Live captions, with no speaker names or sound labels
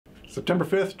September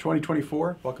 5th,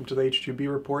 2024. Welcome to the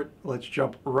H2B Report. Let's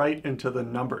jump right into the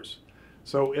numbers.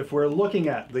 So if we're looking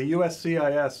at the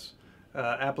USCIS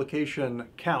application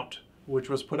count, which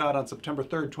was put out on September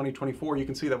 3rd, 2024, you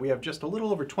can see that we have just a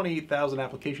little over 28,000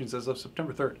 applications as of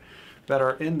September 3rd that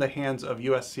are in the hands of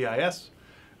USCIS.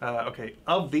 Okay,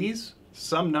 of these,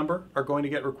 some number are going to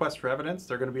get requests for evidence.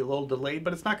 They're going to be a little delayed,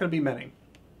 but it's not going to be many.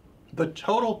 The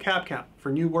total cap count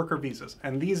for new worker visas,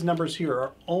 and these numbers here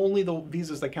are only the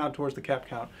visas that count towards the cap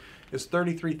count, is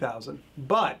 33,000.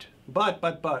 But,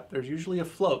 there's usually a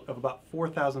float of about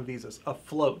 4,000 visas, a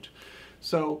float.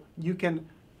 So you can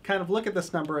kind of look at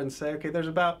this number and say, okay, there's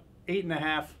about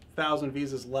 8,500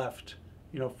 visas left,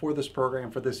 for this program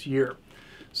for this year.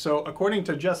 So according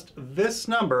to just this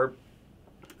number,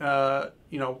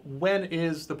 when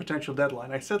is the potential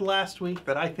deadline? I said last week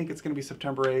that I think it's going to be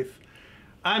September 8th.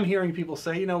 I'm hearing people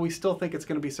say, we still think it's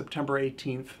going to be September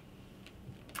 18th.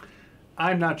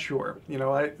 I'm not sure.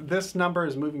 This number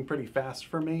is moving pretty fast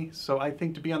for me, so I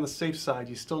think to be on the safe side,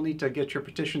 you still need to get your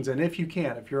petitions in if you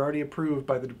can. If you're already approved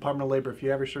by the Department of Labor, if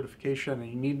you have your certification and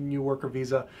you need a new worker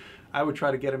visa, I would try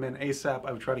to get them in ASAP.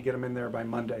 I would try to get them in there by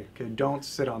Monday. Okay, don't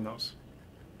sit on those.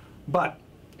 But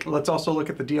let's also look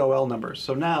at the DOL numbers.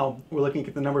 So now we're looking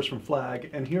at the numbers from Flag,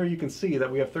 and here you can see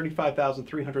that we have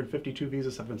 35,352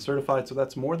 visas have been certified, so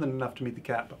that's more than enough to meet the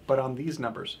cap. But on these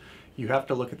numbers, you have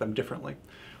to look at them differently.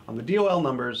 On the DOL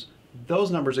numbers, those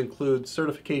numbers include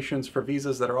certifications for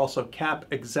visas that are also cap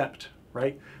exempt,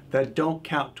 right? That don't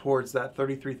count towards that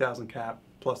 33,000 cap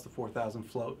plus the 4,000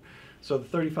 float. So the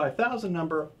 35,000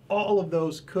 number, all of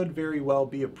those could very well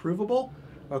be approvable.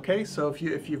 Okay, so if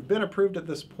you've been approved at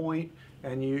this point,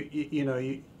 and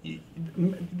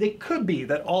they could be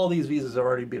that all these visas have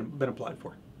already been applied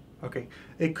for. Okay,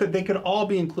 they could all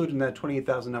be included in that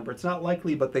 28,000 number. It's not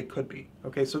likely, but they could be.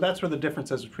 Okay, so that's where the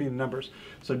difference is between the numbers.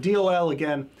 So DOL,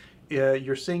 again,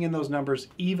 you're seeing in those numbers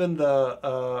even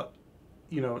the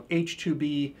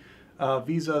H2B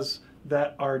visas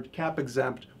that are cap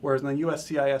exempt, whereas in the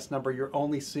USCIS number, you're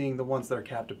only seeing the ones that are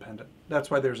cap dependent.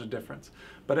 That's why there's a difference.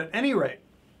 But at any rate,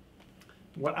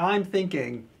 what I'm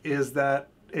thinking is that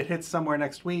it hits somewhere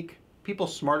next week. People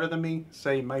smarter than me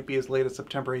say it might be as late as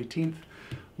September 18th,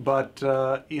 but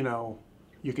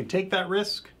you can take that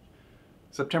risk.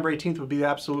 September 18th would be the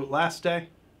absolute last day,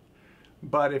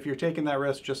 but if you're taking that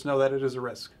risk, just know that it is a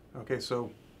risk. Okay, so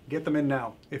get them in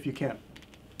now if you can.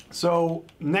 So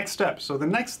next step. So the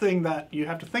next thing that you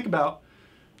have to think about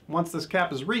once this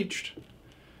cap is reached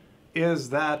is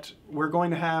that we're going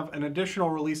to have an additional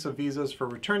release of visas for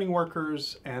returning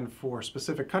workers and for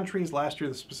specific countries. Last year,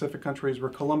 the specific countries were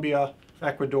Colombia,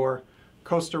 Ecuador,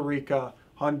 Costa Rica,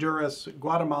 Honduras,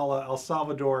 Guatemala, El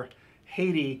Salvador,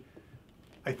 Haiti.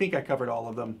 I think I covered all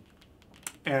of them.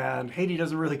 And Haiti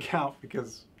doesn't really count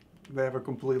because they have a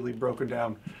completely broken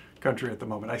down country at the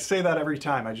moment. I say that every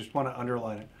time. I just want to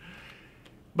underline it.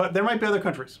 But there might be other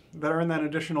countries that are in that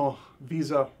additional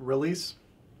visa release.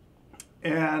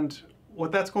 And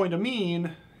what that's going to mean,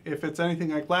 if it's anything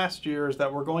like last year, is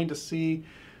that we're going to see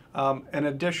an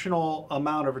additional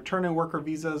amount of returning worker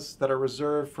visas that are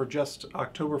reserved for just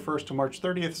October 1st to March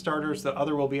 30th starters. The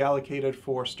other will be allocated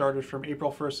for starters from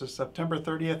April 1st to September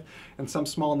 30th, and some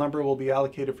small number will be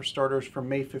allocated for starters from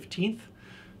May 15th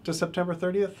to September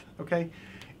 30th, okay?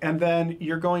 And then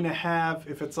you're going to have,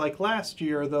 if it's like last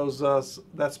year, those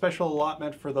that special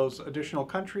allotment for those additional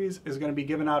countries is going to be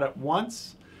given out at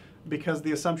once, because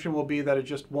the assumption will be that it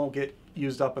just won't get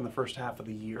used up in the first half of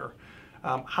the year.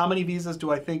 How many visas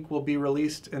do I think will be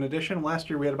released in addition?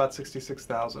 Last year we had about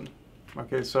 66,000.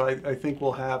 Okay, so I think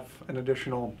we'll have an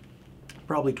additional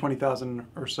probably 20,000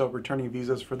 or so returning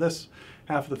visas for this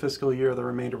half of the fiscal year. The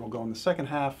remainder will go in the second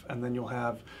half, and then you'll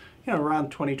have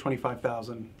around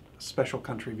 25,000 special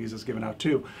country visas given out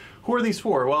too. Who are these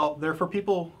for? Well, they're for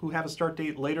people who have a start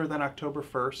date later than October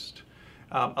 1st.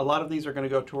 A lot of these are going to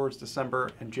go towards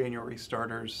December and January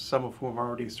starters, some of whom I'm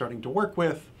already starting to work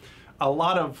with. A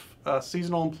lot of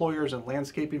seasonal employers and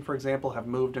landscaping, for example, have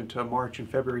moved into March and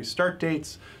February start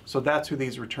dates, so that's who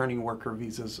these returning worker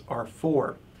visas are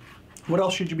for. What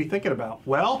else should you be thinking about?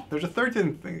 Well, there's a third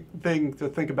thing to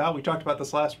think about. We talked about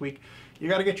this last week. You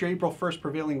got to get your April 1st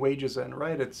prevailing wages in,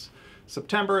 right? It's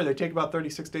September, they take about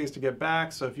 36 days to get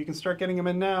back, so if you can start getting them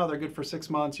in now, they're good for 6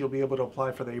 months. You'll be able to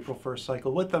apply for the April 1st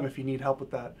cycle with them. If you need help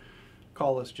with that,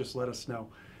 call us, just let us know,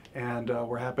 and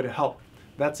we're happy to help.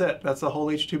 That's it. That's the whole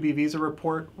H2B visa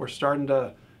report. We're starting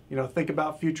to think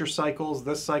about future cycles.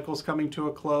 This cycle's coming to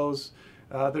a close.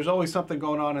 There's always something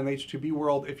going on in the H2B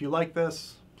world. If you like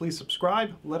this, please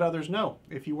subscribe, let others know.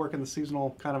 If you work in the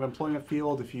seasonal kind of employment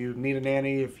field, if you need a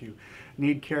nanny, if you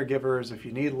need caregivers, if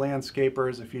you need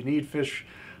landscapers, if you need fish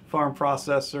farm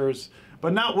processors,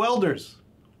 but not welders.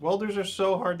 Welders are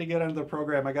so hard to get under the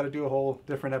program. I got to do a whole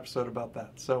different episode about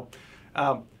that. So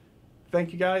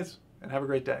thank you guys, and have a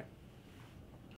great day.